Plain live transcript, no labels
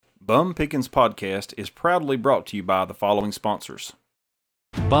Bum Pickins podcast is proudly brought to you by the following sponsors.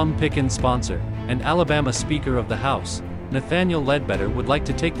 Bum Pickins sponsor and Alabama Speaker of the House, Nathaniel Ledbetter would like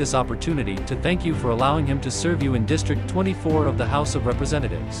to take this opportunity to thank you for allowing him to serve you in District 24 of the House of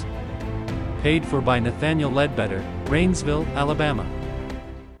Representatives. Paid for by Nathaniel Ledbetter, Rainsville, Alabama.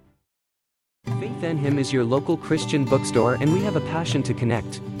 Faith and Him is your local Christian bookstore, and we have a passion to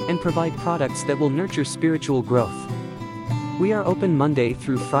connect and provide products that will nurture spiritual growth. We are open Monday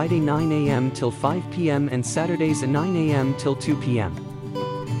through Friday 9 a.m. till 5 p.m. and Saturdays at 9 a.m. till 2 p.m.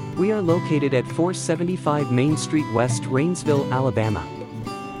 We are located at 475 Main Street West, Rainsville, Alabama.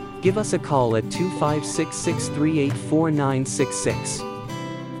 Give us a call at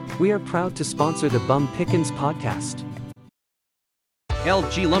 256-638-4966. We are proud to sponsor the Bum Pickins podcast.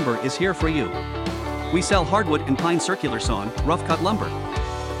 LG Lumber is here for you. We sell hardwood and pine circular sawn, rough cut lumber.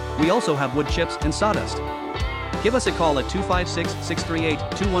 We also have wood chips and sawdust. Give us a call at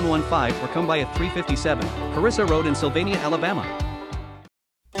 256-638-2115 or come by at 357 Harissa Road in Sylvania, Alabama.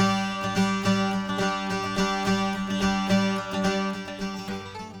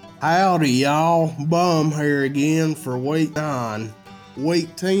 Howdy y'all, Bum here again for week 9.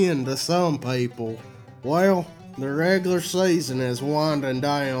 Week 10 to some people. Well, the regular season is winding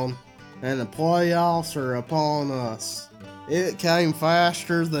down and the playoffs are upon us. It came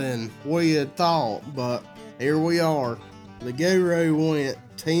faster than we had thought, but here we are. The Guru went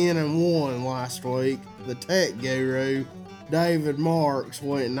 10-1 last week. The Tech Guru, David Marks,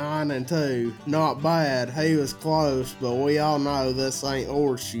 went 9-2. Not bad, he was close, but we all know this ain't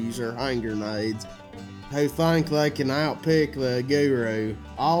horseshoes or hand grenades. Who think they can outpick the Guru?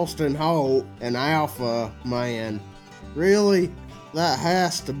 Austin Holt, an alpha man. Really? That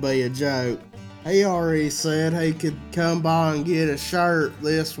has to be a joke. He already said he could come by and get a shirt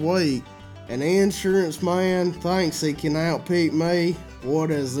this week. An insurance man thinks he can outpick me. What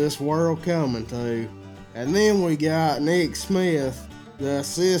is this world coming to? And then we got Nick Smith, the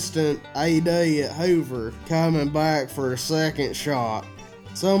assistant AD at Hoover, coming back for a second shot.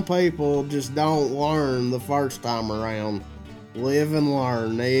 Some people just don't learn the first time around. Live and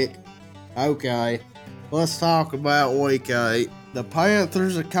learn, Nick. Okay, let's talk about week 8. The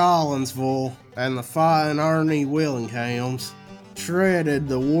Panthers of Collinsville and the Fighting Ernie Willinghams shredded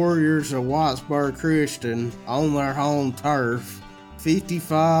the Warriors of Whitesburg Christian on their home turf,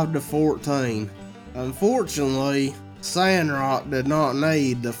 55-14. Unfortunately, Sandrock did not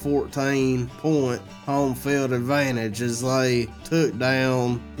need the 14-point home field advantage as they took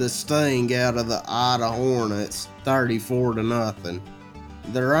down the sting out of the Ida Hornets, 34-0.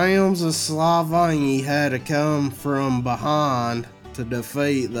 The Rams of Slavoni had to come from behind to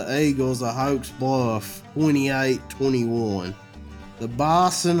defeat the Eagles of Hoax Bluff, 28-21. The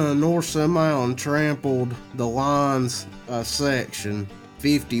Bison of North Mountain trampled the Lions of Section,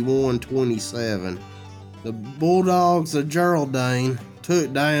 51-27. The Bulldogs of Geraldine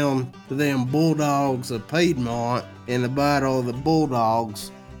took down them Bulldogs of Piedmont in the Battle of the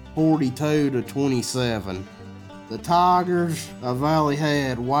Bulldogs, 42-27. The Tigers of Valley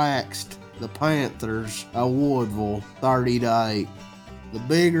Head waxed the Panthers of Woodville, 30-8. The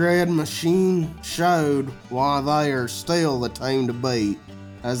Big Red Machine showed why they are still the team to beat,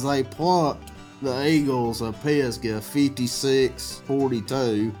 as they plucked the Eagles of Pisgah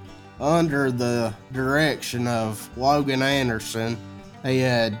 56-42 under the direction of Logan Anderson. He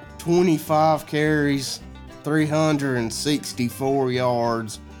had 25 carries, 364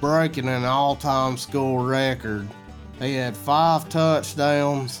 yards, breaking an all-time school record. He had 5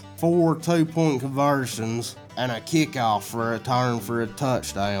 touchdowns, 4 two-point conversions, and a kickoff return for a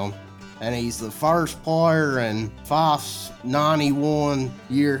touchdown. And he's the first player in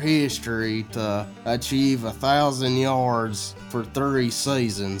 591-year history to achieve 1,000 yards for 3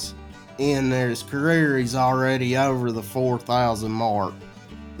 seasons. In his career, he's already over the 4,000 mark.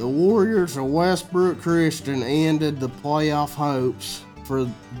 The Warriors of Westbrook Christian ended the playoff hopes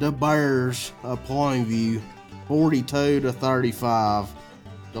for the Bears of Plainview, 42-35.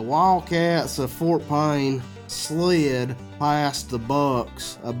 The Wildcats of Fort Payne slid past the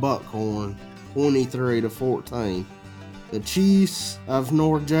Bucks of Buckhorn, 23-14. The Chiefs of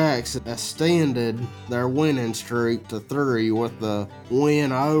North Jackson extended their winning streak to 3 with the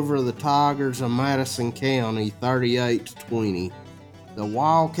win over the Tigers of Madison County, 38-20. The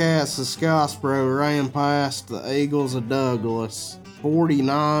Wildcats of Scottsboro ran past the Eagles of Douglas,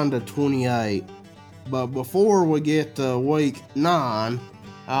 49-28. But before we get to week 9,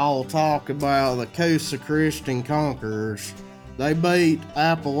 I'll talk about the Coosa Christian Conquerors. They beat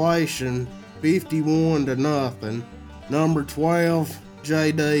Appalachian 51-0. Number 12,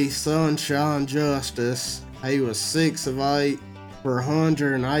 JD Sunshine Justice. He was 6 of 8, for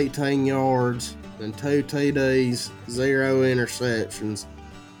 118 yards and 2 TDs, 0 interceptions.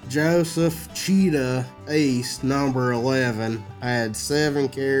 Joseph Cheetah East, number 11, had 7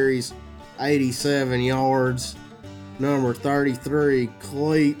 carries, 87 yards. Number 33,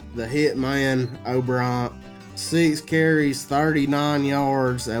 Cleet the Hitman O'Brien, 6 carries, 39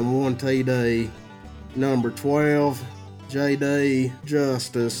 yards, and 1 TD. Number 12, JD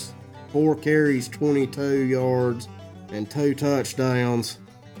Justice, 4 carries, 22 yards, and 2 touchdowns.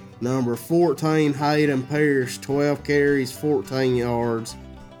 Number 14, Hayden Pierce, 12 carries, 14 yards,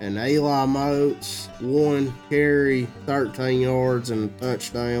 and Eli Moats, 1 carry, 13 yards, and a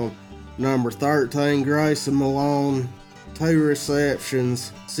touchdown. Number 13, Grayson Malone, 2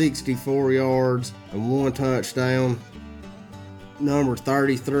 receptions, 64 yards, and 1 touchdown. Number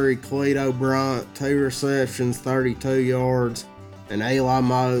 33, Cleto Bryant, 2 receptions, 32 yards, and Eli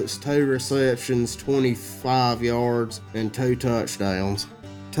Moats, 2 receptions, 25 yards, and 2 touchdowns.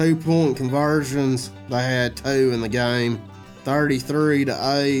 2-point conversions, they had 2 in the game,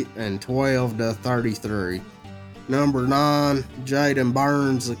 33-8 and 12-33. Number 9, Jaden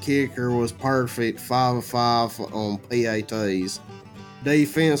Burns, the kicker, was perfect, 5 of 5 on PATs.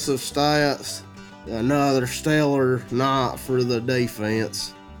 Defensive stats, another stellar night for the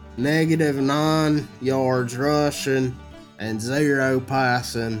defense. -9 yards rushing and 0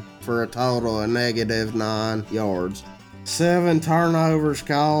 passing for a total of -9 yards. 7 turnovers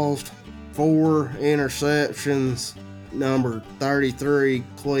caused, 4 interceptions. Number 33,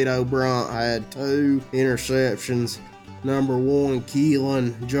 Cleto Bryant, had 2 interceptions. Number 1,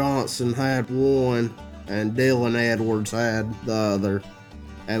 Keelan Johnson had 1, and Dylan Edwards had the other,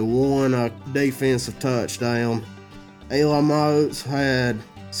 and 1 defensive touchdown. Eli Moats had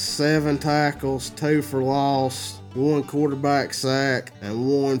 7 tackles, 2 for loss, 1 quarterback sack, and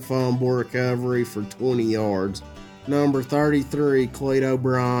 1 fumble recovery for 20 yards. Number 33, Cleto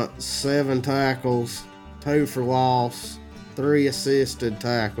Bryant, 7 tackles, 2 for loss, 3 assisted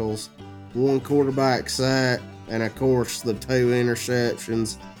tackles, 1 quarterback sack, and of course the 2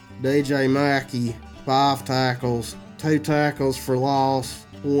 interceptions. DJ Mackey, 5 tackles, 2 tackles for loss,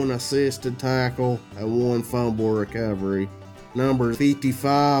 1 assisted tackle, and 1 fumble recovery. Number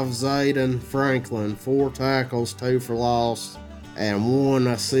 55, Zayden Franklin, 4 tackles, 2 for loss, and 1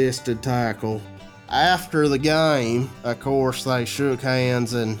 assisted tackle. After the game, of course, they shook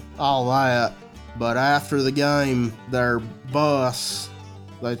hands and all that. But after the game, their bus,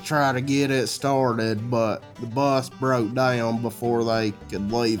 they tried to get it started, but the bus broke down before they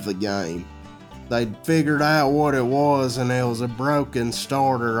could leave the game. They figured out what it was, and it was a broken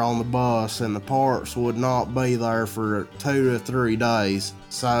starter on the bus, and the parts would not be there for 2 to 3 days.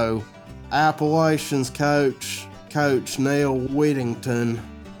 So, Appalachians Coach Neil Whittington,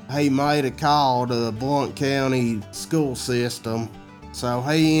 he made a call to the Blount County school system. So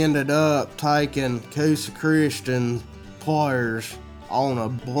he ended up taking Coosa Christian players on a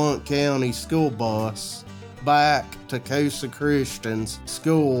Blount County school bus back to Coosa Christian's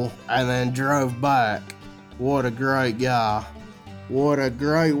school and then drove back. What a great guy. What a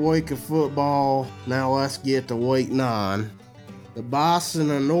great week of football. Now let's get to week 9. The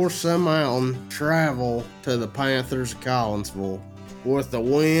Bison of North Sun Mountain travel to the Panthers of Collinsville, with the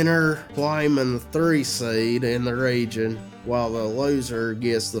winner claiming the 3 seed in the region, while the loser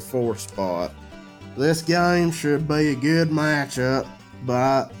gets the 4th spot. This game should be a good matchup,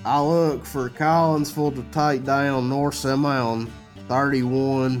 but I look for Collinsville to take down North Sun Mountain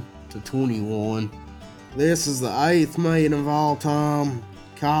 31-21. This is the 8th meeting of all time.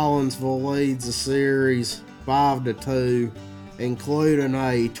 Collinsville leads the series 5-2, including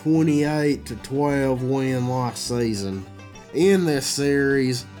a 28-12 win last season. In this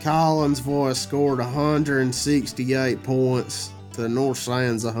series, Collinsville has scored 168 points to North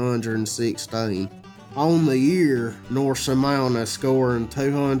Sands 116. On the year, North Sun Mountain is scoring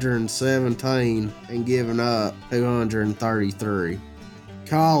 217 and giving up 233.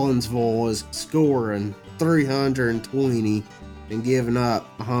 Collinsville is scoring 320 and giving up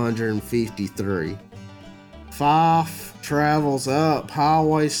 153. Fife travels up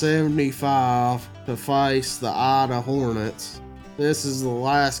Highway 75 to face the Ida Hornets. This is the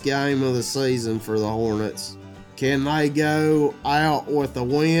last game of the season for the Hornets. Can they go out with a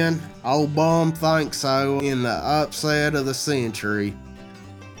win? Old Bum thinks so in the upset of the century.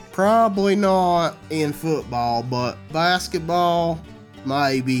 Probably not in football, but basketball,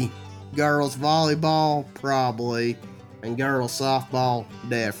 maybe. Girls volleyball, probably. And girls softball,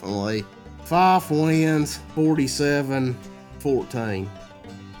 definitely. Fife wins 47-14.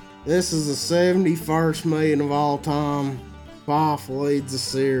 This is the 71st meeting of all time. Fife leads the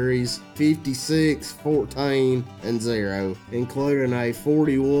series 56-14-0, including a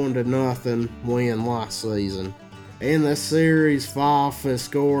 41-0 win last season. In the series, Fife is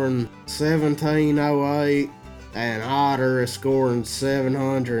scoring 1708 and Otter is scoring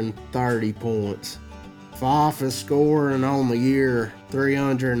 730 points. Fife is scoring on the year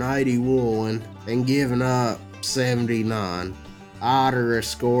 381 and giving up 79. Otter is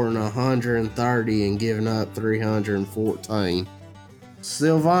scoring 130 and giving up 314.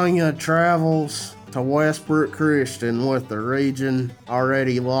 Sylvania travels to Westbrook Christian with the region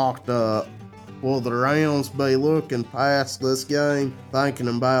already locked up. Will the Rounds be looking past this game, thinking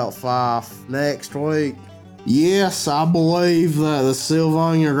about Fife next week? Yes, I believe that the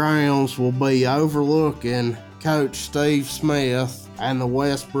Sylvania Rounds will be overlooking Coach Steve Smith and the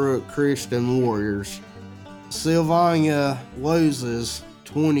Westbrook Christian Warriors. Sylvania loses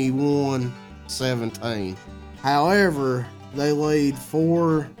 21-17. However, they lead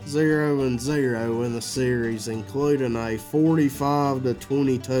 4-0-0 in the series, including a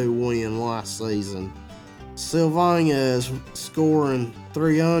 45-22 win last season. Sylvania is scoring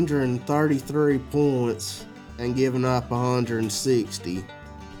 333 points and giving up 160.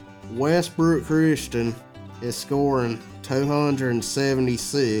 Westbrook Christian is scoring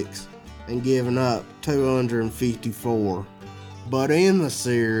 276 and giving up 254. But in the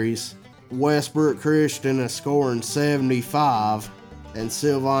series, Westbrook Christian is scoring 75 and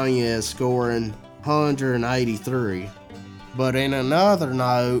Sylvania is scoring 183. But in another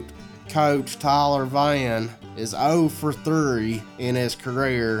note, Coach Tyler Van is 0 for 3 in his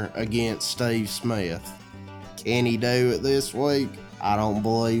career against Steve Smith. Can he do it this week? I don't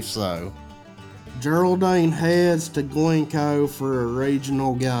believe so. Geraldine heads to Glencoe for a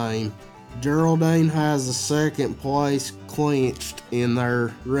regional game. Geraldine has the second place clinched in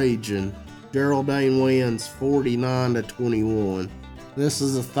their region. Geraldine wins 49-21. This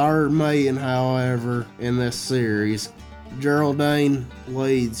is the third meeting, however, in this series. Geraldine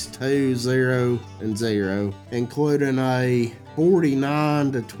leads 2-0-0, including a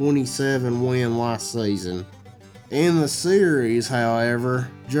 49-27 win last season. In the series,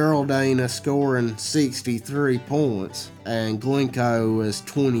 however, Geraldine is scoring 63 points and Glencoe is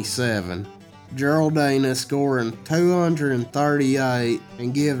 27. Geraldine is scoring 238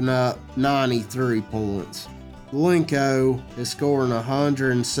 and giving up 93 points. Glencoe is scoring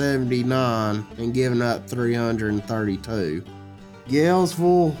 179 and giving up 332.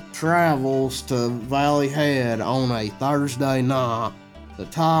 Galesville travels to Valley Head on a Thursday night. The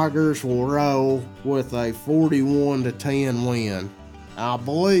Tigers will roll with a 41-10 win. I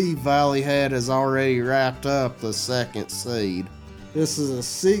believe Valley Head has already wrapped up the second seed. This is the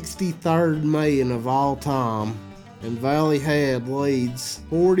 63rd meeting of all time, and Valley Head leads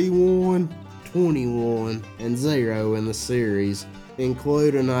 41-21-0 in the series,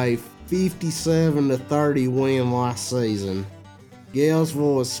 including a 57-30 win last season.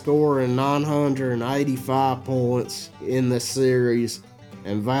 Galesville is scoring 985 points in the series,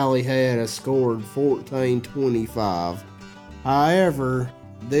 and Valley Head has scored 1425. However,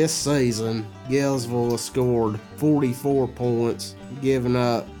 this season, Galesville has scored 44 points, giving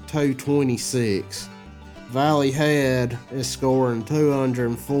up 226. Valley Head is scoring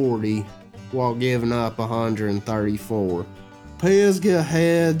 240 while giving up 134. Pisgah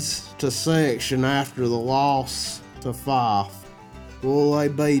heads to section after the loss to Fife. Will they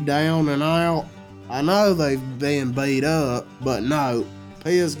be down and out? I know they've been beat up, but no.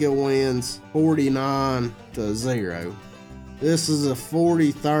 Pisgah wins 49-0. This is the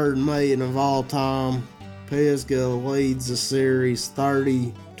 43rd meeting of all time. Pisgah leads the series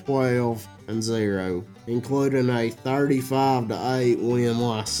 30-12-0, including a 35-8 win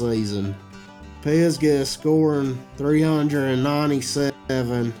last season. Pisgah is scoring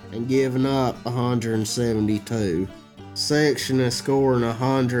 397 and giving up 172. Section is scoring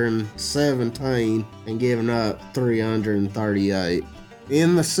 117 and giving up 338.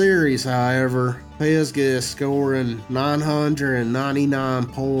 In the series, however, Pisgah is scoring 999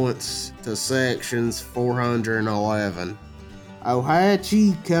 points to Section's 411.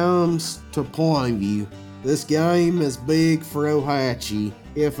 Ohatchee comes to Plainview. This game is big for Ohatchee.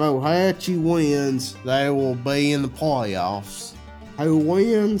 If Ohatchee wins, they will be in the playoffs. Who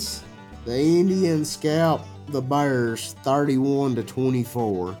wins? The Indians scalp the Bears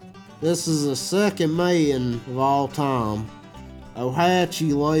 31-24. This is the second meeting of all time.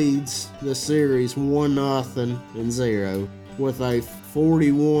 Ohatchee leads the series 1-0 with a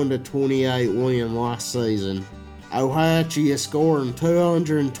 41-28 win last season. Ohatchee is scoring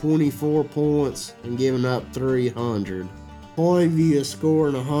 224 points and giving up 300. Plainview is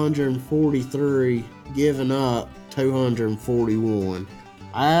scoring 143, giving up 241.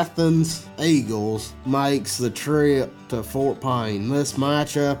 Athens Eagles makes the trip to Fort Payne. This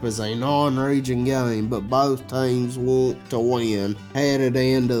matchup is a non-region game, but both teams want to win headed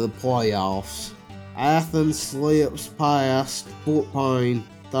into the playoffs. Athens slips past Fort Payne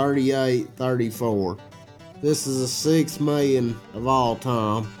 38-34. This is the 6th million of all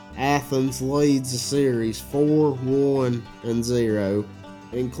time. Athens leads the series 4-1-0,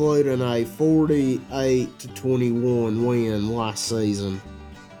 including a 48-21 win last season.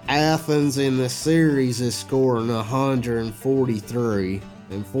 Athens in the series is scoring 143,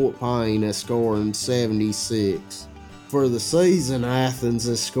 and Fort Payne is scoring 76. For the season, Athens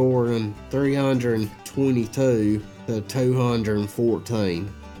is scoring 322 to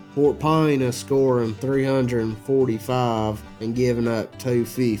 214. Fort Payne is scoring 345 and giving up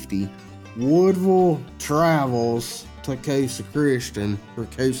 250. Woodville travels to Coosa Christian for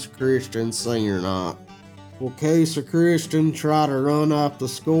Coosa Christian senior night. Will Coosa Christian try to run up the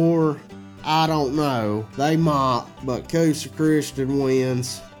score? I don't know. They might, but Coosa Christian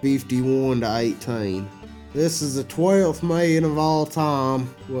wins 51-18. This is the 12th million of all time,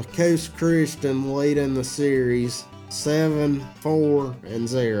 with Coosa Christian leading the series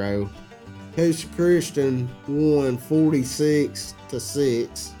 7-4-0. Coosa Christian won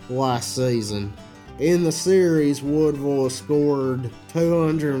 46-6 last season. In the series, Woodville scored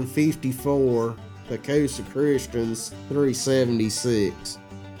 254 to Coosa Christian's 376.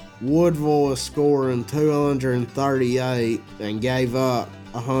 Woodville is scoring 238 and gave up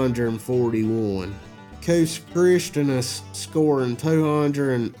 141. Coosa Christian is scoring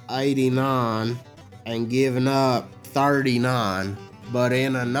 289 and giving up 39. But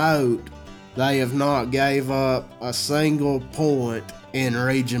in a note, they have not gave up a single point in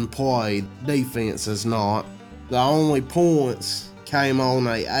region play. Defense is not. The only points came on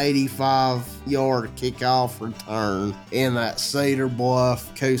a 85-yard kickoff return in that Cedar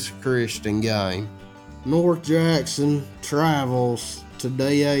Bluff Coosa Christian game. North Jackson travels to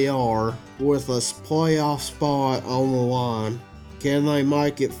DAR with a playoff spot on the line. Can they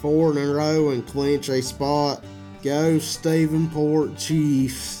make it 4 in a row and clinch a spot? Go Stephenport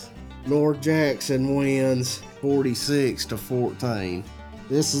Chiefs. North Jackson wins 46-14.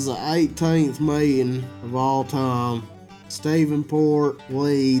 This is the 18th million of all time. Stephenport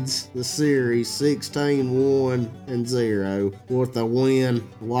leads the series 16-1-0 with a win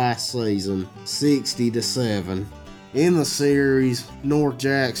last season 60-7. In the series, North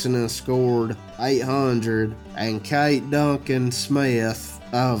Jackson has scored 800 and Kate Duncan Smith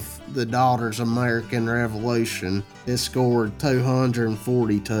of the Daughters American Revolution has scored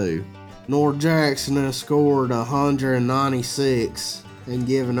 242. North Jackson has scored 196 and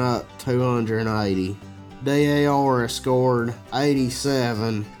given up 280. DAR has scored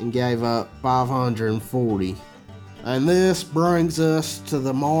 87 and gave up 540. And this brings us to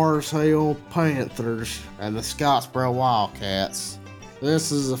the Mars Hill Panthers and the Scottsboro Wildcats.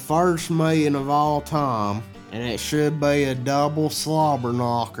 This is the first million of all time, and it should be a double slobber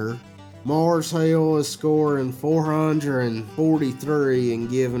knocker. Mars Hill is scoring 443 and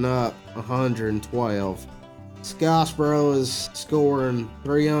giving up 112. Scottsboro is scoring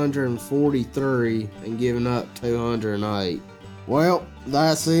 343 and giving up 208. Well,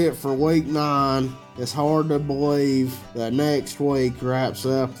 that's it for week 9. It's hard to believe that next week wraps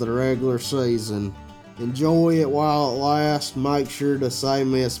up the regular season. Enjoy it while it lasts. Make sure to save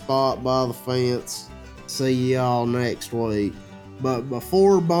me a spot by the fence. See y'all next week. But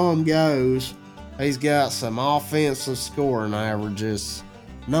before Bum goes, he's got some offensive scoring averages.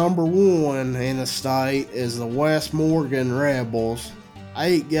 Number 1 in the state is the West Morgan Rebels.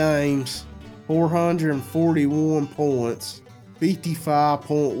 8 games, 441 points,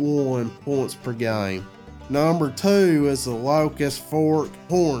 55.1 points per game. Number 2 is the Locust Fork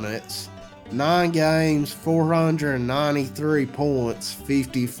Hornets. 9 games, 493 points,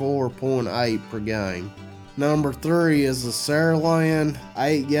 54.8 per game. Number 3 is the Saraland.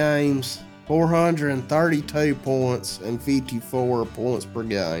 8 games, 432 points and 54 points per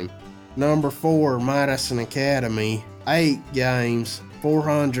game. Number 4, Madison Academy. 8 games,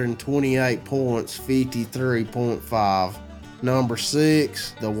 428 points, 53.5. Number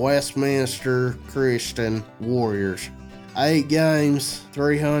 6, the Westminster Christian Warriors. 8 games,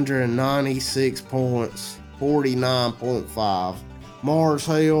 396 points, 49.5. Mars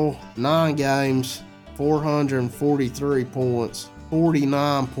Hill, 9 games, 443 points,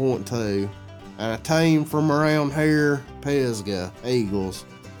 49.2. And a team from around here, Pisgah Eagles.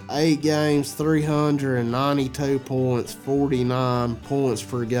 8 games, 392 points, 49 points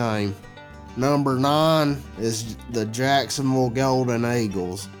per game. Number 9 is the Jacksonville Golden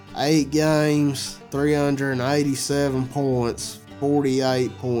Eagles. 8 games, 387 points,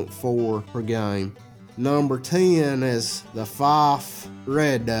 48.4 per game. Number 10 is the Fife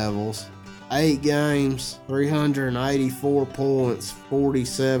Red Devils. 8 games, 384 points,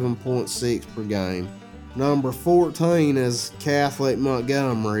 47.6 per game. Number 14 is Catholic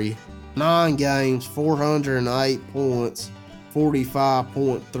Montgomery. 9 games, 408 points,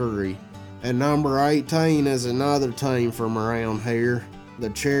 45.3. And number 18 is another team from around here, the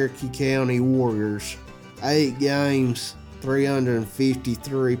Cherokee County Warriors. 8 games,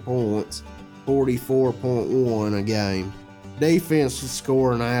 353 points, 44.1 a game. Defensive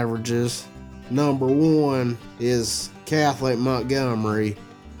scoring averages. Number 1 is Catholic Montgomery.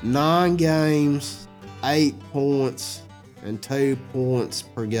 9 games, 8 points, and 2 points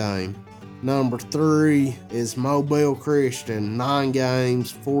per game. Number 3 is Mobile Christian. 9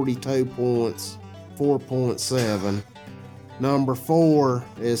 games, 42 points, 4.7. Number 4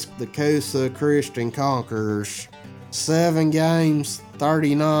 is the Coosa Christian Conquerors. 7 games,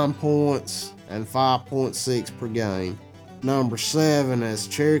 39 points, and 5.6 per game. Number 7 is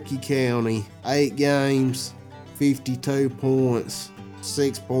Cherokee County. 8 games, 52 points,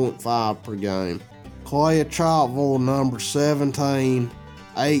 6.5 per game. Clay Chalkville, number 17.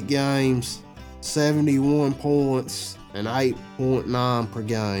 8 games, 71 points, and 8.9 per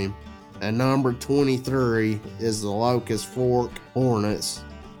game. And number 23 is the Locust Fork Hornets.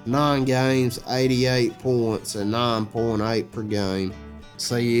 9 games, 88 points, and 9.8 per game.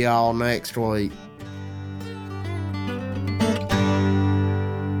 See y'all next week.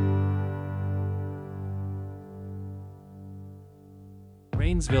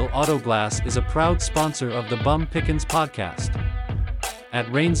 Rainsville Auto Glass is a proud sponsor of the Bum Pickins podcast. At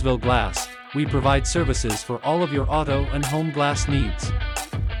Rainsville Glass, we provide services for all of your auto and home glass needs.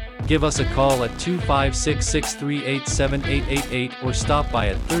 Give us a call at 256-638-7888 or stop by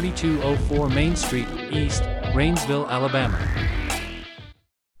at 3204 Main Street, East, Rainsville, Alabama.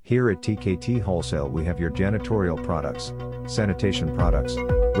 Here at TKT Wholesale we have your janitorial products, sanitation products,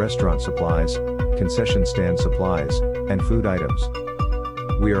 restaurant supplies, concession stand supplies, and food items.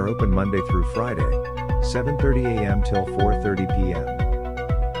 We are open Monday through Friday, 7:30 a.m. till 4:30 p.m.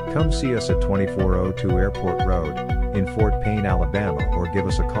 Come see us at 2402 Airport Road, in Fort Payne, Alabama, or give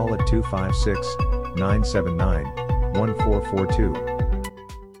us a call at 256-979-1442.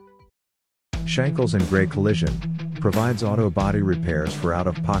 Shankles and Gray Collision provides auto body repairs for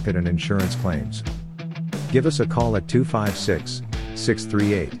out-of-pocket and insurance claims. Give us a call at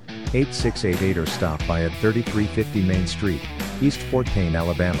 256-638-8688 or stop by at 3350 Main Street, East Fort Payne,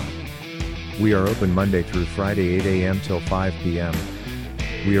 Alabama. We are open Monday through Friday 8 a.m. till 5 p.m.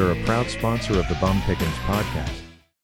 We are a proud sponsor of the Bum Pickins podcast.